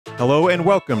Hello and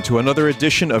welcome to another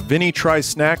edition of Vinny Tries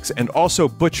Snacks and also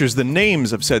butchers the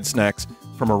names of said snacks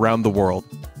from around the world.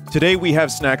 Today we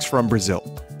have snacks from Brazil,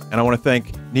 and I want to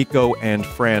thank Nico and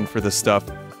Fran for this stuff.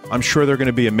 I'm sure they're going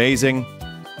to be amazing,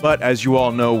 but as you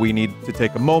all know, we need to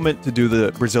take a moment to do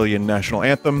the Brazilian national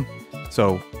anthem,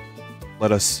 so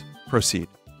let us proceed.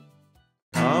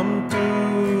 Come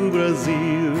to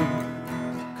Brazil,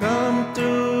 come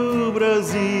to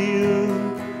Brazil,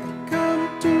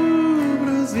 come to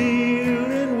Brazil,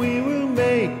 and we will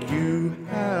make you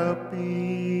happy.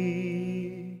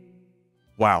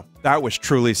 Wow, that was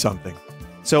truly something.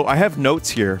 So I have notes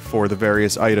here for the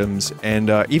various items and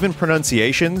even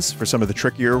pronunciations for some of the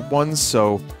trickier ones,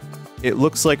 so it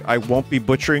looks like I won't be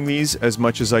butchering these as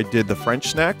much as I did the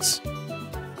French snacks.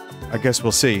 I guess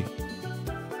we'll see.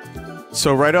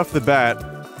 So right off the bat,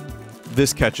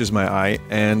 this catches my eye,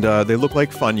 and they look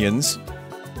like Funyuns,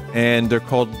 and they're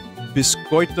called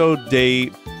Biscoito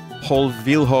de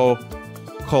Polvilho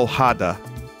Colhada.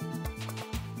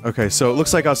 Okay, so it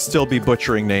looks like I'll still be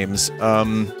butchering names.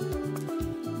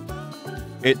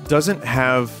 It doesn't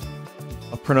have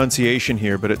a pronunciation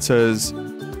here, but it says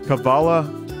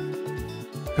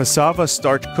cassava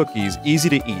starch cookies, easy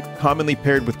to eat, commonly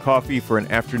paired with coffee for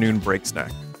an afternoon break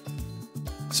snack.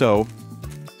 So,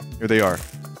 here they are.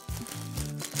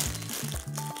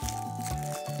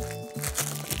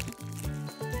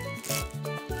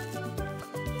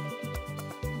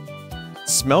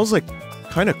 Smells like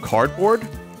kind of cardboard.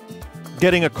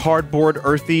 Getting a cardboard,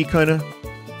 earthy, kind of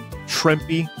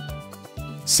shrimpy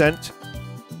scent.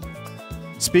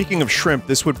 Speaking of shrimp,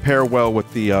 this would pair well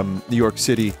with the New York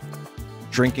City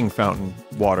drinking fountain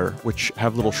water, which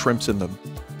have little shrimps in them.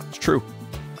 It's true.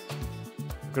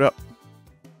 Look it up.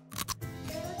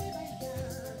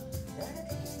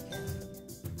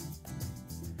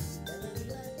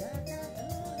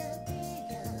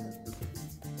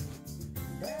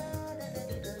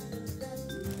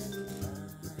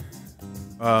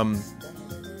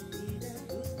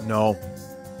 No.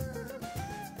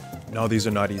 No, these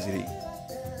are not easy to eat.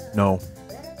 No.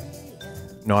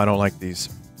 No, I don't like these.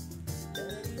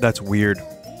 That's weird.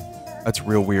 That's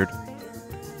real weird.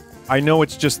 I know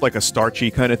it's just like a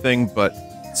starchy kind of thing, but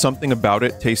something about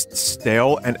it tastes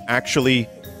stale and actually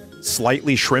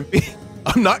slightly shrimpy.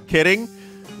 I'm not kidding.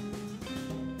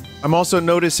 I'm also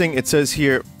noticing it says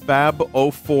here Fab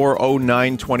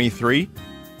 040923.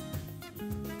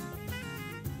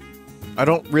 I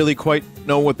don't really quite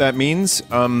know what that means.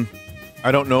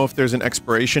 I don't know if there's an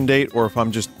expiration date or if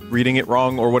I'm just reading it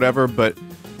wrong or whatever, but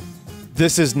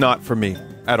this is not for me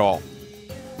at all.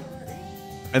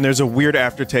 And there's a weird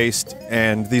aftertaste,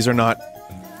 and these are not...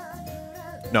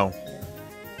 No.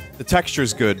 The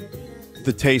texture's good.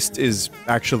 The taste is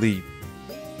actually...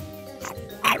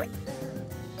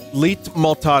 Leite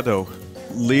maltado.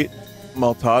 Leite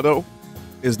maltado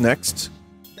is next.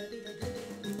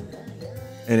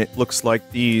 And it looks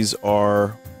like these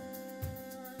are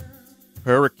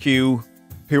Paraque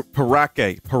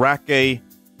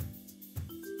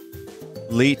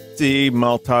Leite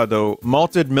Maltado,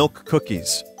 malted milk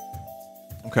cookies.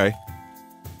 Okay.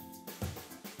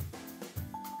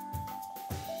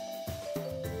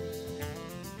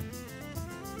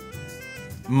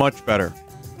 Much better.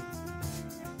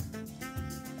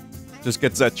 Just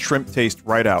gets that shrimp taste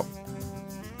right out.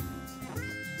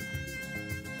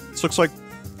 This looks like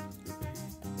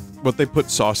what they put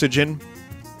sausage in.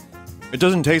 It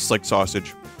doesn't taste like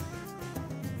sausage.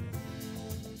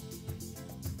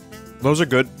 Those are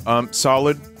good.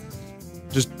 Solid.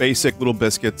 Just basic little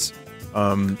biscuits.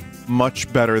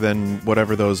 Much better than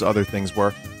whatever those other things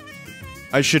were.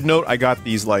 I should note I got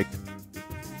these like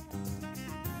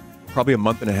probably a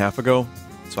month and a half ago,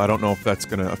 so I don't know if that's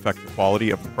going to affect the quality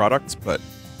of the products, but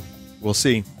we'll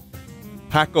see.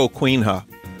 Paco Quinha.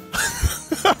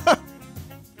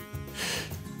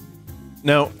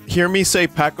 Now, hear me say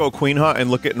Paco Quinha and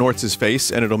look at Nortz's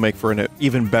face, and it'll make for an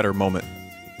even better moment.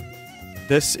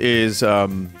 This is,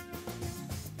 sem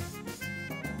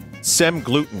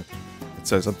gluten, it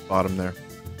says at the bottom there.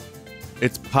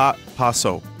 It's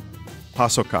pasoca.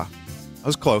 I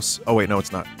was close. Oh wait, no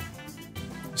it's not.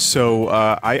 So,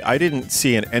 I didn't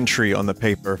see an entry on the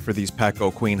paper for these Paco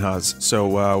Quinhas,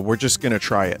 so we're just gonna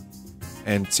try it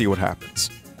and see what happens.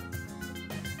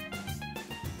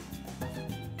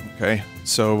 Okay,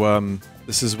 so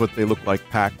this is what they look like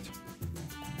packed,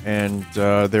 and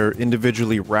they're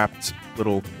individually wrapped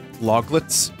little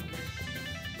loglets.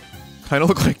 Kind of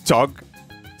look like dog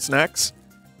snacks,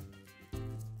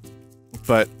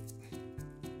 but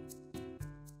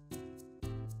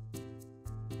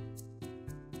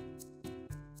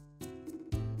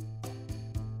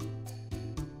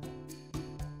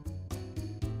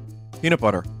Peanut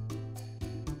butter.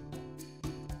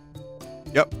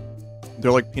 Yep.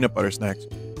 They're like peanut butter snacks.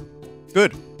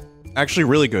 Good. Actually,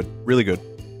 really good. Really good.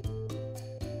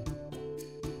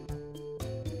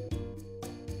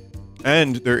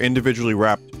 And they're individually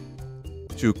wrapped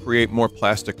to create more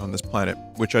plastic on this planet,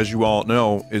 which, as you all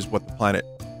know, is what the planet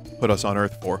put us on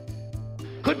Earth for.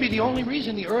 Could be the only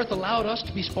reason the Earth allowed us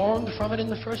to be spawned from it in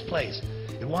the first place.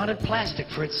 It wanted plastic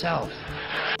for itself.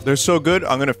 They're so good,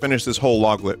 I'm gonna finish this whole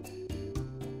loglet.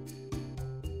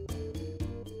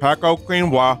 Paco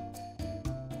Quinoa.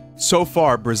 So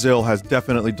far, Brazil has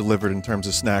definitely delivered in terms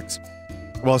of snacks.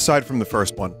 Well, aside from the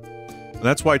first one. And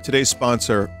that's why today's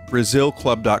sponsor,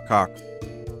 BrazilClub.cock.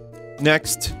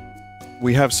 Next,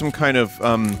 we have some kind of,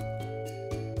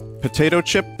 potato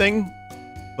chip thing,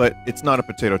 but it's not a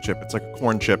potato chip, it's like a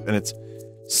corn chip, and it's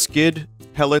Skid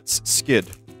Pellets Skid.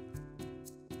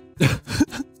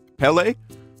 Pele?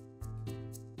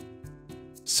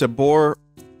 Sabor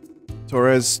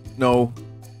Torres no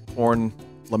Corn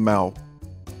Lamau.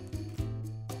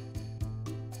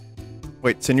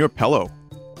 Wait, Senor Pello.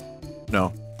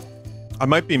 No. I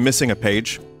might be missing a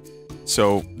page,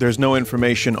 so there's no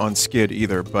information on Skid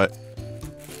either, but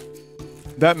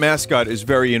that mascot is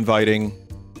very inviting.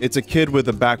 It's a kid with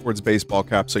a backwards baseball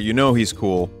cap, so you know he's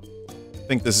cool. I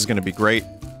think this is going to be great.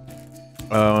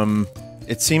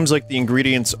 It seems like the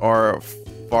ingredients are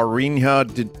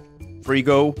farinha de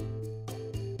trigo,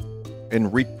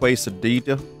 Enrique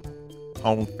Sedita,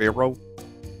 on Ferro.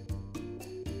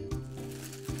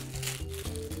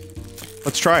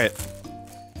 Let's try it.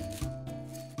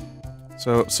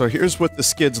 So here's what the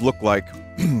skids look like.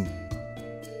 I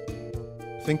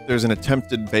think there's an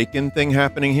attempted bacon thing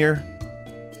happening here.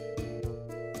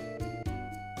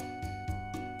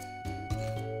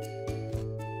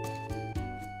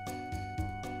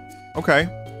 Okay.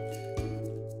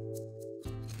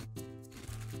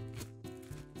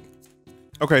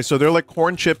 Okay, so they're like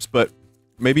corn chips, but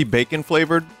maybe bacon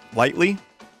flavored lightly,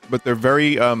 but they're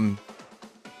very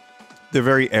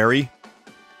airy.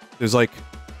 There's like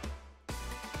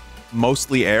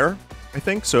mostly air, I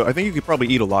think. So I think you could probably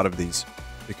eat a lot of these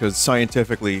because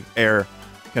scientifically air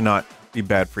cannot be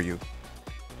bad for you.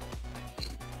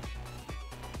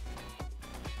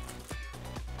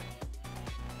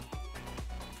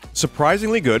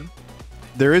 Surprisingly good.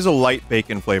 There is a light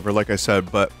bacon flavor, like I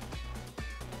said, but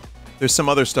there's some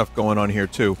other stuff going on here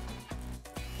too.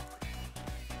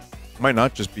 Might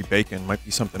not just be bacon, might be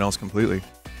something else completely.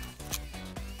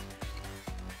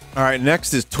 Alright,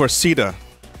 next is torcida,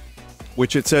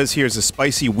 which it says here is a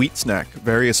spicy wheat snack,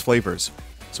 various flavors.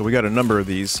 So we got a number of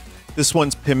these. This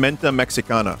one's pimenta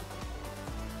mexicana.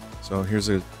 So here's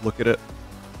a look at it.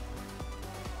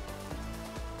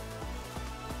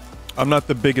 I'm not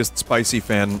the biggest spicy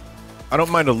fan. I don't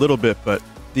mind a little bit, but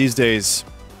these days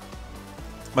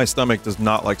my stomach does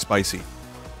not like spicy.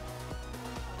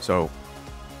 So,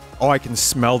 oh, I can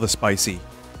smell the spicy.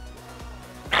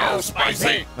 Oh,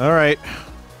 spicy! All right.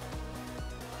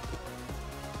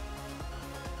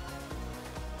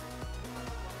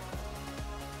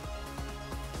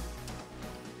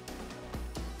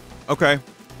 Okay.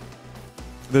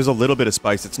 There's a little bit of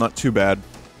spice. It's not too bad.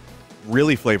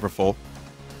 Really flavorful.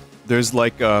 There's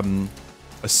like a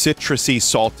citrusy,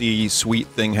 salty, sweet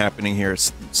thing happening here.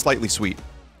 It's slightly sweet.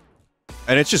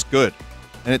 And it's just good.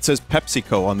 And it says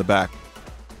PepsiCo on the back.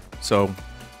 So,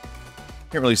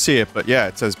 can't really see it, but yeah,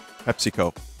 it says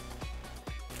PepsiCo.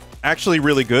 Actually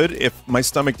really good. If my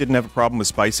stomach didn't have a problem with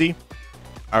spicy,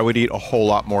 I would eat a whole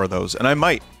lot more of those. And I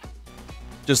might.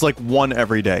 Just like one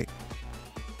every day.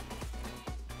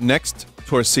 Next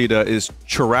torcida is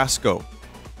churrasco.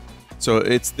 So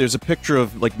there's a picture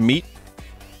of like meat.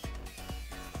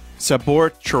 Sabor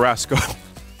churrasco.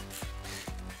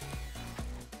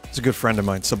 It's a good friend of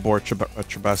mine, Sabor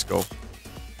churrasco.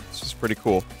 This is pretty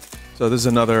cool. So this is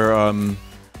another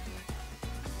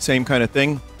same kind of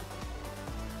thing.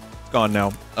 It's gone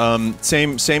now.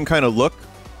 Same kind of look.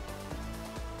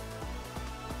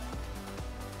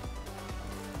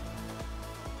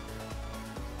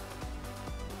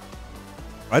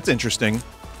 That's interesting.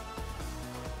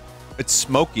 It's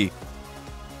smoky.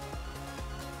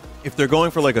 If they're going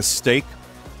for like a steak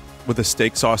with a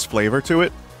steak sauce flavor to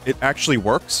it, it actually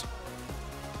works.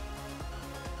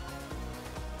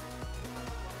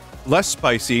 Less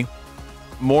spicy,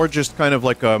 more just kind of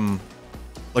like a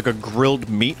grilled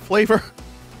meat flavor.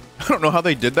 I don't know how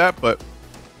they did that, but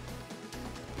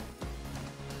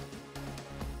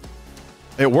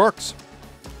it works.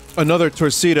 Another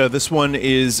torcida. This one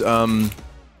is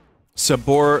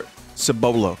Sabor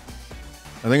Cebola.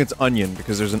 I think it's onion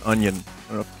because there's an onion.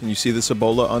 I don't know, can you see the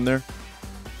cebola on there?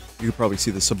 You could probably see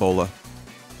the cebola.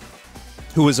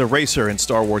 who was a racer in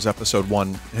Star Wars Episode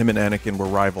 1. Him and Anakin were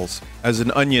rivals. As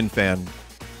an Onion fan,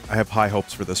 I have high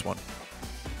hopes for this one.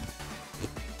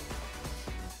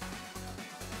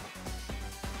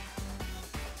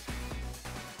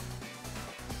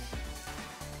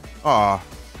 Ah.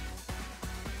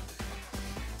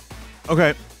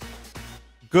 Okay.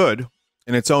 Good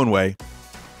in its own way.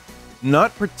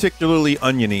 Not particularly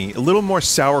oniony. A little more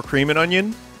sour cream and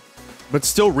onion, but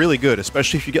still really good,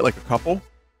 especially if you get like a couple.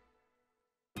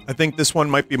 I think this one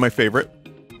might be my favorite.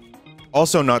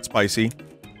 Also not spicy.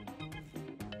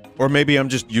 Or maybe I'm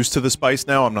just used to the spice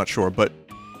now, I'm not sure, but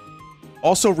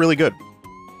also really good.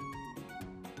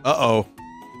 Uh-oh.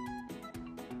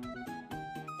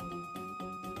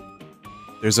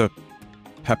 There's a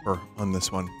pepper on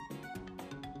this one.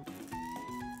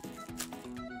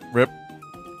 Rip.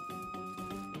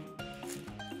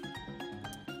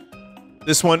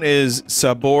 This one is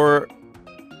Sabor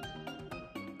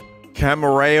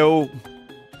Camareo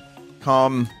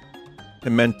com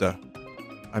Pimenta.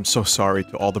 I'm so sorry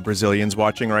to all the Brazilians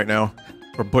watching right now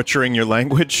for butchering your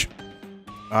language.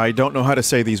 I don't know how to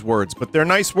say these words, but they're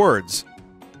nice words.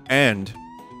 And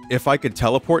if I could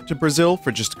teleport to Brazil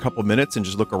for just a couple minutes and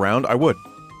just look around, I would.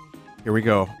 Here we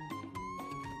go.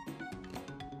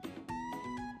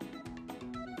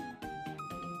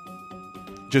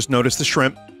 Just notice the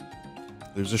shrimp.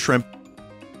 There's a shrimp.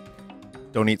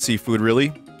 Don't eat seafood,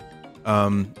 really.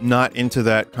 Not into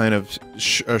that kind of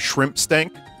shrimp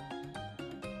stank.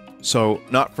 So,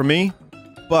 not for me,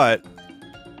 but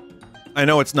I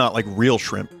know it's not like real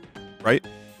shrimp, right?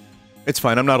 It's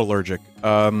fine, I'm not allergic.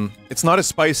 It's not as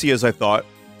spicy as I thought,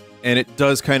 and it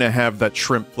does kind of have that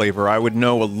shrimp flavor. I would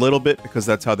know a little bit because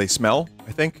that's how they smell,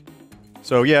 I think.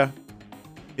 So yeah,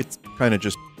 it's kind of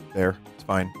just there. It's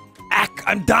fine. Ack,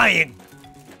 I'm dying!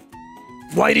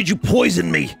 Why did you poison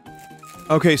me?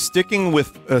 Okay, sticking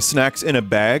with snacks in a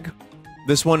bag,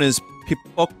 this one is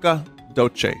Pipoca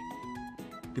Doce.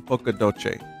 Pipoca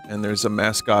Doce. And there's a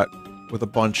mascot with a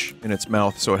bunch in its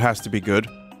mouth, so it has to be good.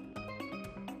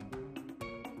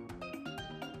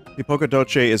 Pipoca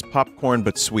Doce is popcorn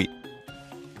but sweet.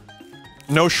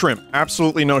 No shrimp.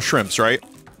 Absolutely no shrimps, right?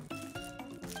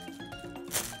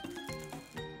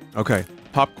 Okay.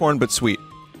 Popcorn but sweet.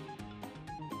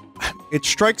 It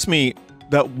strikes me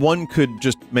that one could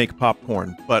just make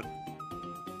popcorn, but...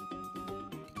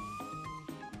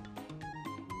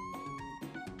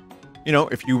 You know,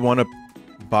 if you want to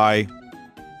buy...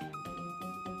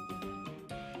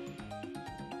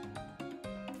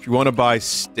 If you want to buy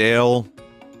stale...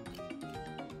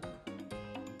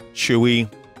 chewy...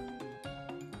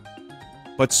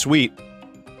 but sweet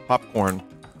popcorn.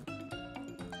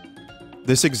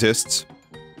 This exists.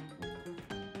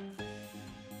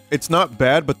 It's not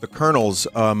bad, but the kernels,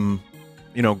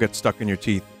 you know, get stuck in your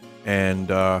teeth, and,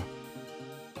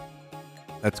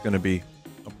 that's gonna be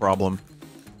a problem.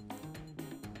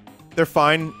 They're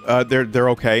fine, they're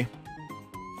okay.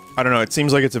 I don't know, it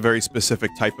seems like it's a very specific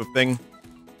type of thing,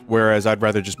 whereas I'd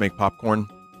rather just make popcorn.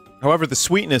 However, the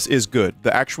sweetness is good.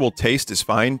 The actual taste is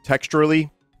fine.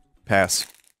 Texturally, pass.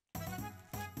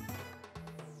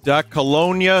 Da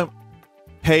Colonia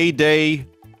Payday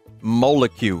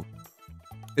Molecule.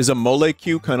 Is a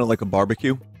molecule kind of like a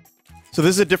barbecue? So this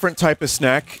is a different type of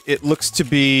snack. It looks to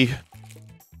be...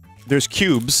 There's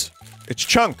cubes. It's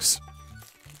chunks.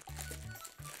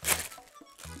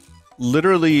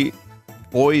 Literally,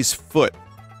 boy's foot.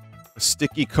 A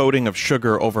sticky coating of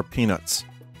sugar over peanuts.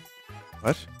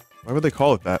 What? Why would they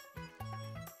call it that?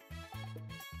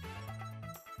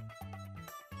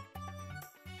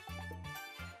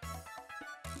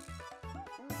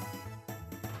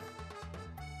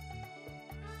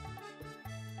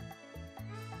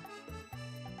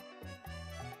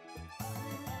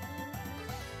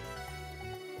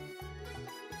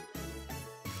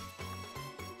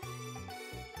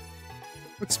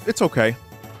 It's okay.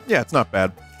 Yeah, it's not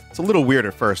bad. It's a little weird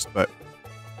at first, but...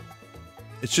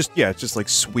 It's just, yeah, it's just like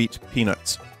sweet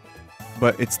peanuts.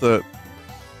 But it's the...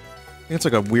 I think it's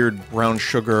like a weird brown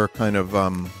sugar kind of,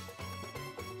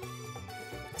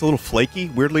 It's a little flaky,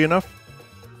 weirdly enough.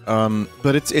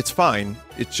 But it's fine.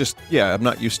 It's just, yeah, I'm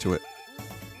not used to it.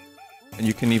 And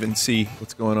you can even see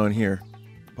what's going on here.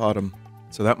 Bottom.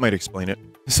 So that might explain it.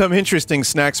 Some interesting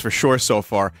snacks for sure so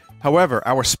far. However,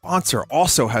 our sponsor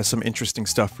also has some interesting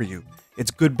stuff for you.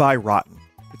 It's Goodbye Rotten.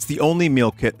 It's the only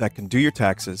meal kit that can do your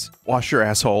taxes, wash your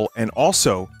asshole, and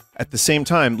also, at the same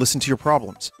time, listen to your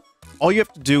problems. All you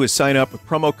have to do is sign up with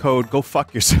promo code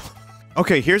GoFuckYourself.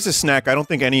 Okay, here's a snack I don't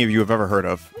think any of you have ever heard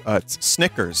of. It's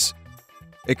Snickers.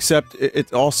 Except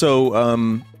it's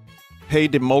also, Pay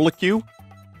de Molecule.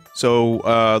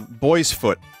 So, boy's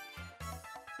foot.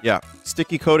 Yeah,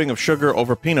 sticky coating of sugar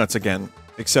over peanuts again,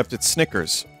 except it's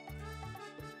Snickers.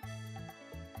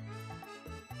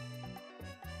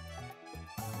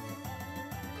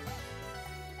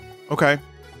 Okay.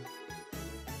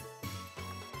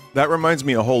 That reminds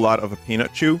me a whole lot of a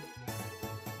peanut chew,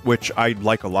 which I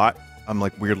like a lot. I'm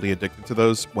like weirdly addicted to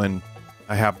those when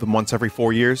I have them once every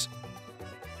 4 years.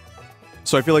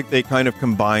 So I feel like they kind of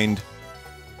combined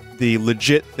the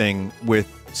legit thing with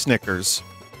Snickers,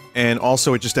 and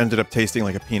also it just ended up tasting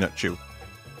like a peanut chew.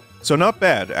 So not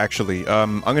bad, actually.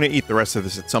 I'm gonna eat the rest of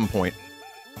this at some point.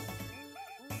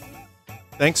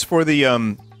 Thanks for the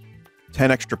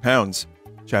 10 extra pounds,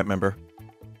 chat member.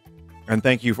 And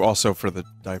thank you also for the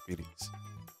diabetes.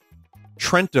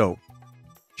 Trento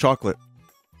chocolate.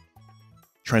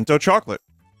 Trento chocolate.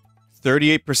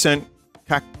 38%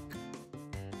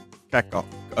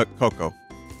 cocoa.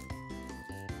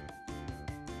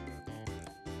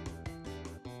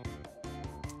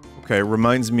 Okay,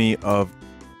 reminds me of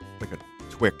like a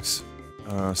Twix.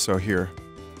 So here,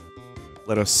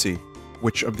 let us see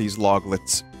which of these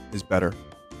loglets is better.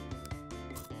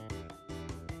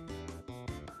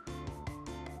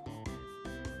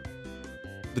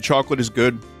 The chocolate is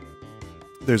good.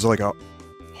 There's like a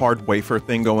hard wafer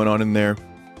thing going on in there.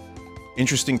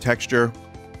 Interesting texture.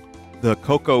 The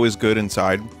cocoa is good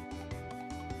inside.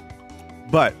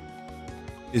 But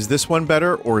is this one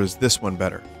better or is this one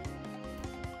better?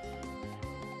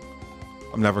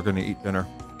 I'm never going to eat dinner.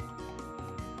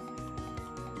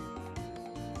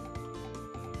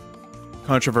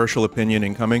 Controversial opinion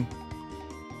incoming.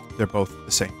 They're both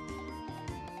the same.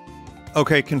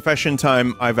 Okay, confession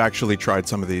time. I've actually tried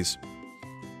some of these.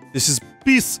 This is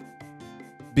BIS.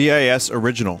 BIS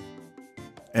Original.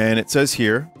 And it says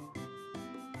here,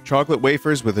 chocolate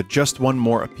wafers with a just one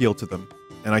more appeal to them.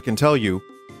 And I can tell you,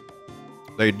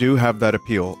 they do have that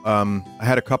appeal. I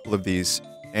had a couple of these,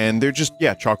 and they're just,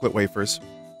 yeah, chocolate wafers.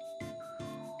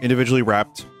 Individually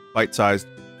wrapped, bite-sized.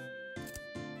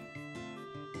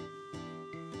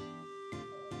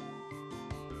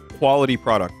 Quality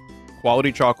product.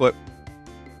 Quality chocolate.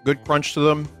 Good crunch to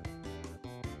them.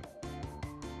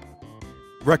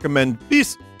 Recommend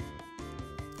BIS.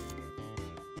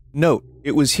 Note,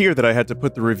 it was here that I had to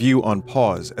put the review on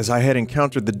pause, as I had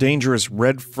encountered the dangerous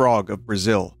red frog of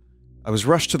Brazil. I was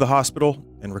rushed to the hospital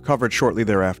and recovered shortly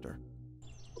thereafter.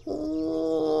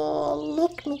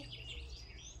 Lick me.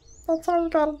 That's all you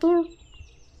gotta do.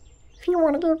 If you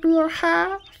want to get real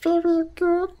high, feel real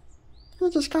good, you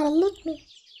just gotta lick me.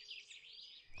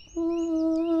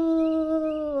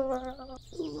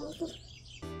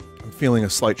 I'm feeling a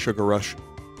slight sugar rush.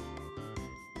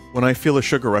 When I feel a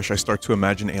sugar rush, I start to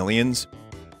imagine aliens.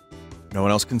 No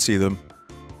one else can see them,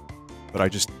 but I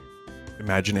just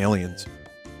imagine aliens.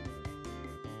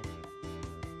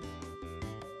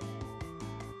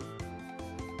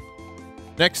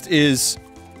 Next is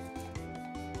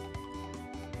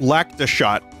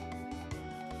Lactashot.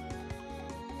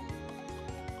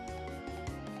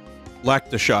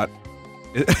 Lactashot.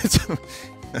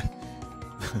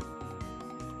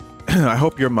 I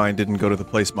hope your mind didn't go to the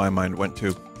place my mind went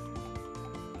to.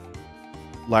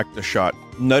 Lactashot.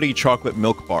 Nutty chocolate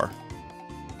milk bar.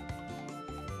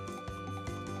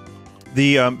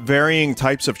 The varying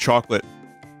types of chocolate.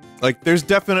 Like, there's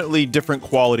definitely different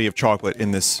quality of chocolate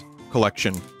in this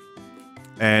collection.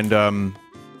 And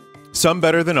some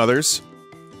better than others.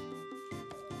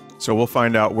 So we'll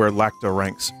find out where Lacto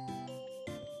ranks.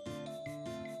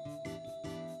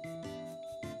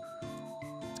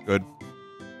 It's good.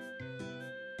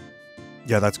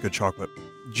 Yeah, that's good chocolate.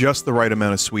 Just the right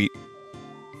amount of sweet.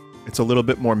 It's a little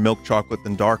bit more milk chocolate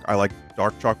than dark. I like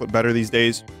dark chocolate better these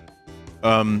days.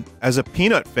 As a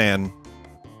peanut fan,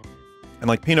 and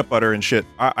like peanut butter and shit,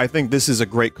 I think this is a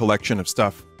great collection of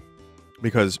stuff.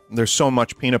 Because there's so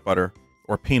much peanut butter,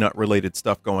 or peanut-related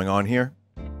stuff going on here.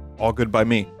 All good by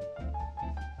me.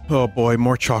 Oh boy,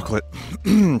 more chocolate.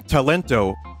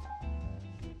 Talento.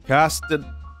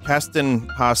 Castin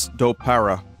Has do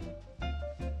Para.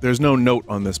 There's no note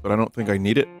on this, but I don't think I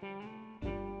need it.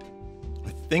 I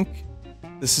think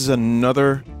this is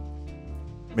another...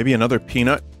 maybe another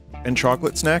peanut and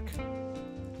chocolate snack.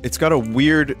 It's got a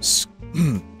weird... it's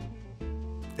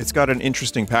got an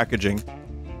interesting packaging.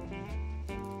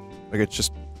 Like, it's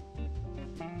just...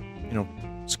 you know,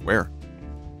 square.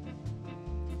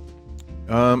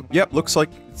 Yep, looks like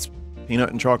it's peanut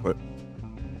and chocolate.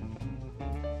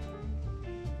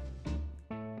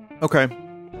 Okay.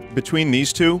 Between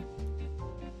these two,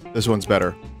 this one's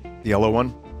better. The yellow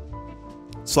one.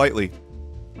 Slightly.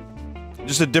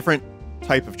 Just a different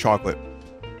type of chocolate.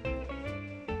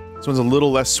 This one's a little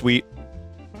less sweet.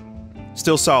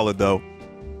 Still solid, though.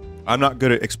 I'm not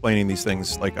good at explaining these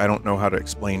things. Like, I don't know how to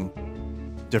explain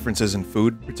differences in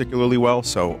food particularly well,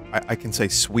 so I can say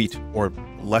sweet or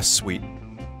less sweet.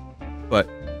 But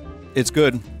it's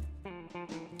good.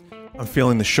 I'm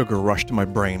feeling the sugar rush to my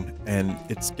brain, and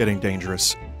it's getting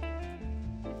dangerous.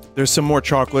 There's some more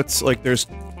chocolates, like there's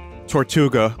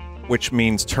Tortuga, which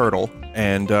means turtle,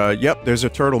 and yep, there's a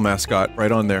turtle mascot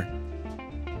right on there.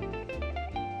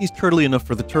 He's turtly enough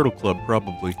for the Turtle Club,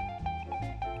 probably.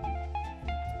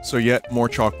 So yet more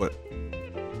chocolate.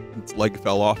 Its leg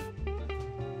fell off.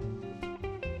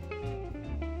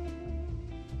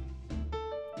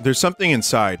 There's something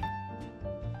inside.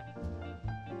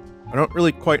 I don't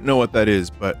really quite know what that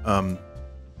is, but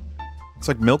it's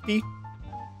like milky.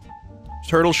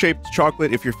 Turtle-shaped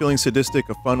chocolate. If you're feeling sadistic,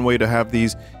 a fun way to have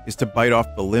these is to bite off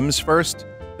the limbs first,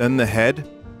 then the head,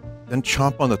 then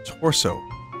chomp on the torso.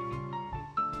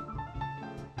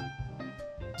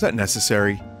 Is that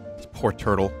necessary? This poor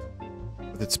turtle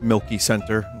with its milky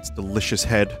center, its delicious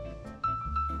head.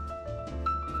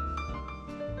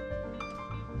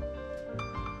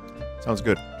 Sounds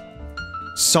good.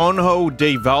 Sonho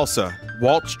de Valsa,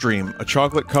 Walt's Dream, a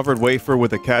chocolate-covered wafer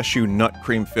with a cashew nut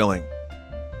cream filling.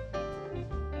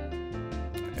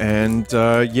 And,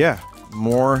 yeah,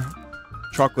 more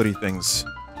chocolatey things.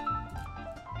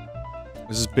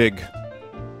 This is big.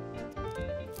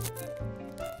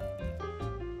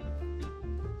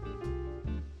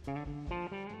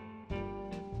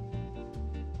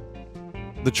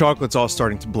 The chocolate's all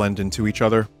starting to blend into each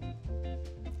other.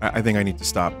 I think I need to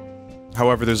stop.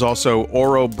 However, there's also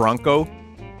Oro Branco.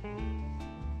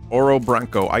 Oro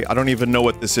Branco. I don't even know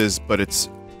what this is, but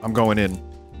I'm going in.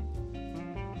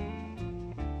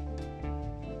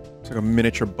 It's like a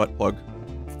miniature butt plug.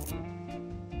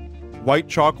 White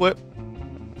chocolate.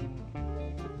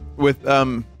 With,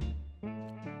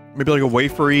 maybe like a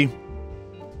wafery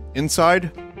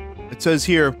inside. It says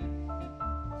here,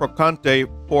 Crocante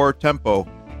por tempo.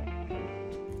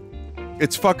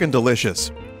 It's fucking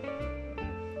delicious.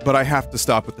 But I have to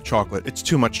stop with the chocolate. It's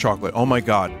too much chocolate. Oh my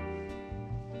god.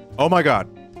 Oh my god.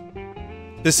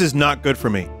 This is not good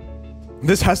for me.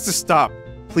 This has to stop.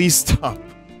 Please stop.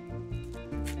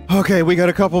 Okay, we got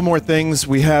a couple more things.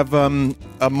 We have,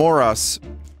 Amoras.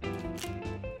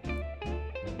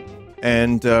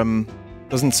 And,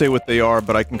 doesn't say what they are,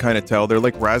 but I can kind of tell. They're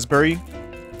like raspberry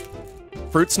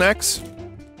fruit snacks.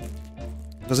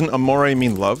 Doesn't amore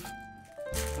mean love?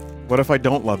 What if I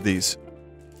don't love these?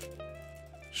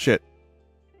 Shit.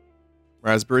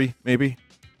 Raspberry, maybe?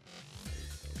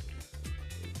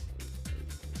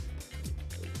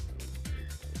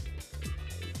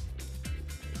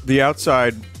 The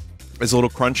outside is a little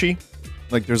crunchy.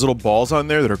 Like, there's little balls on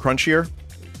there that are crunchier.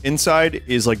 Inside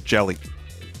is like jelly.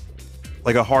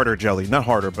 Like a harder jelly. Not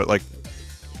harder, but like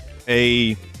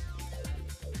a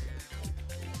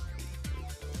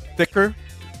thicker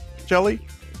jelly.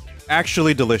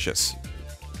 Actually delicious.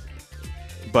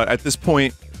 But at this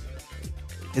point,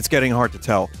 it's getting hard to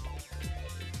tell.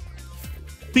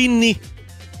 Vinny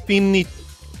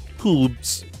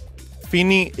tubes.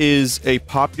 Vinny is a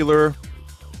popular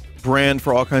brand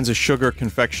for all kinds of sugar,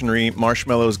 confectionery,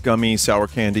 marshmallows, gummy, sour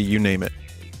candy, you name it.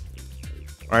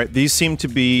 Alright, these seem to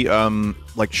be,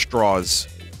 like straws.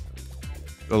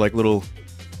 They're like little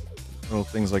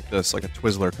things like this, like a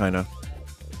Twizzler, kinda.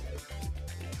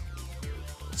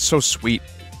 It's so sweet.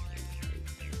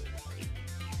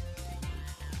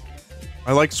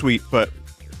 I like sweet, but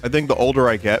I think the older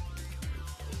I get,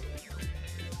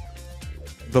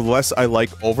 the less I like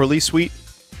overly sweet,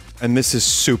 and this is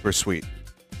super sweet.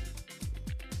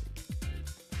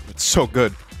 It's so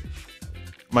good.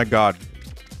 My god.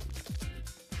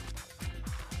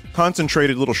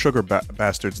 Concentrated little sugar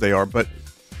bastards they are, but,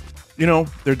 you know,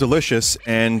 they're delicious,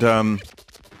 and,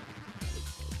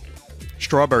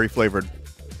 strawberry flavored.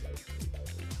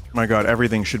 My god,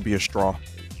 everything should be a straw.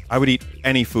 I would eat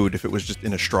any food if it was just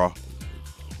in a straw.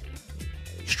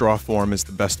 Straw form is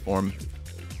the best form.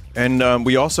 And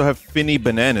we also have Vinny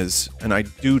bananas, and I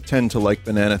do tend to like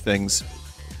banana things.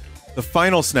 The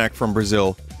final snack from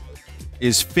Brazil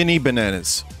is Vinny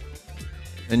bananas.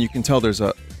 And you can tell there's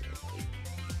a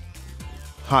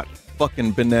hot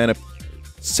fucking banana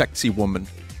sexy woman.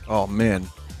 Oh man.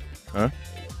 Huh?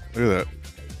 Look at that.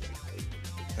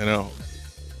 I know.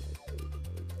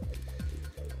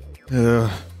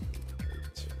 Okay.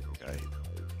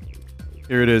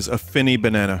 Here it is, a Vinny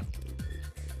banana.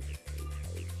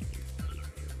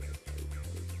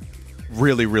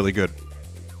 Really, really good.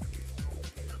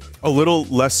 A little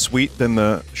less sweet than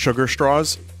the sugar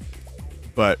straws,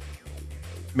 but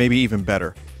maybe even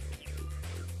better.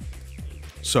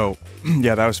 So,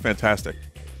 yeah, that was fantastic.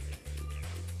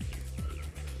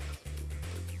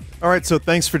 All right, so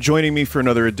thanks for joining me for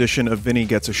another edition of Vinny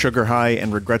Gets a Sugar High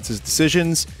and Regrets His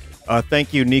Decisions.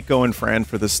 Thank you, Nico and Fran,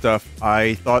 for this stuff.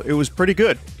 I thought it was pretty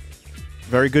good.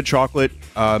 Very good chocolate.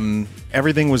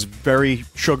 Everything was very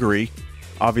sugary,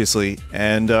 obviously,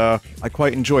 and I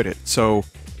quite enjoyed it. So,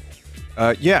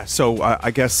 yeah, so I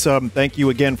guess thank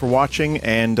you again for watching,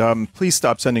 and please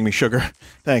stop sending me sugar.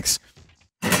 Thanks.